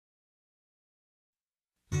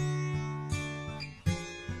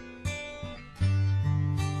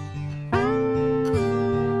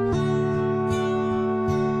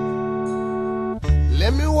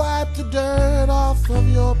dirt off of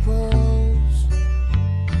your pearls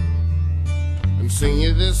and sing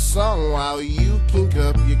you this song while you kink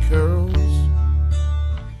up your curls.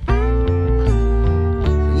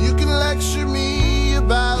 You can lecture me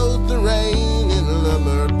about the rain in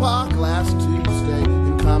Lamert Park last Tuesday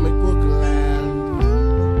in Comikbuchland.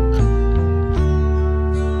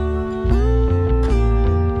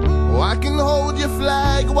 Oh, I can hold your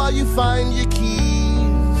flag while you find your keys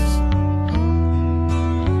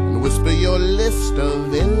and whisper your list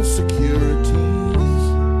of insecurities.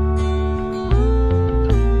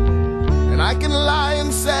 And I can lie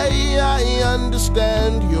and say I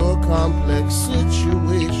understand your complex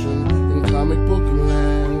situation in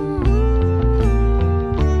Comikbuchland.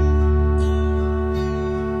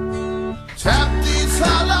 Tap these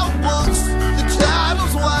hollow books, the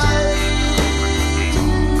title's wide.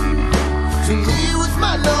 To me with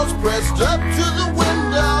my nose pressed up to the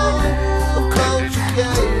window of culture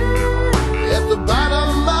cave. At the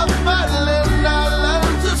bottom of my lane I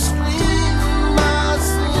learned to scream my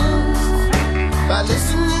sins by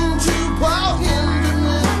listening to Paul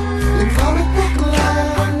Hinderman in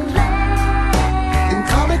Comikbuchland. In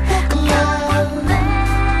Comikbuchland.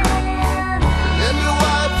 Let me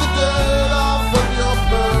wipe the dirt off of your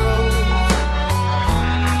pearls,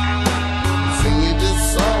 sing you this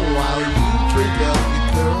song while you drink up your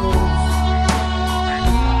curls.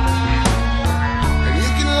 And you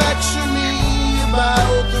can lecture me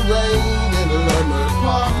about the rain in Lamert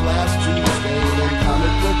Park last Tuesday in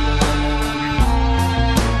Comikbuchland.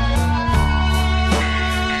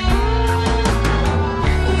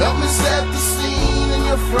 Help me set the scene in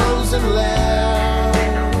your frozen land.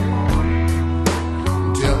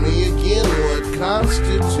 Tell me again what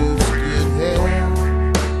constitutes good hair.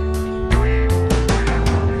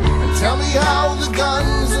 And tell me how the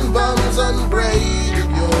guns and bums unbraided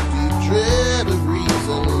your deep dread of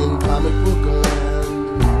reason in Comikbuchland.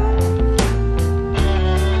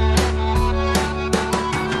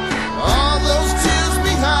 All those tears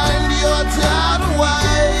behind your tidal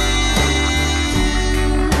wave.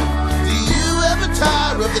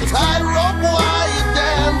 Tire of the tightrope while you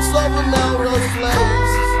dance over Melrose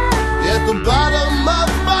Place. At the bottom of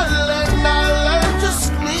my lane I learned to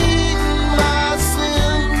scream my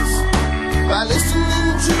sins by listening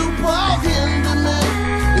to Paul Hinderman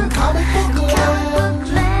in Comikbuchland.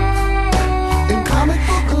 In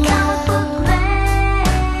Comikbuchland.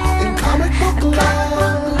 In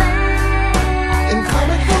Comikbuchland. In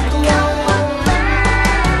Comikbuchland.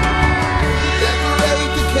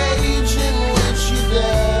 Decorate the cage in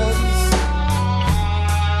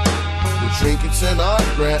trinkets and art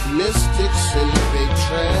grant mystics in fake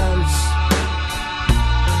trance,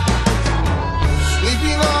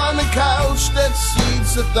 sleeping on a couch that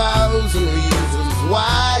seats 1,000 reasons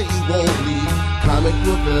why you won't leave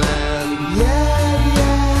Comikbuchland. Yeah,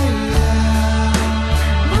 yeah, yeah.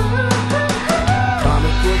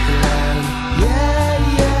 Comikbuchland. Yeah,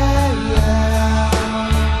 yeah, yeah.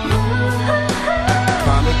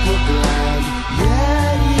 Comikbuchland.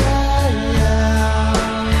 Yeah, yeah, yeah.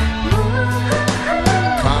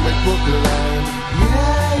 Comikbuchland.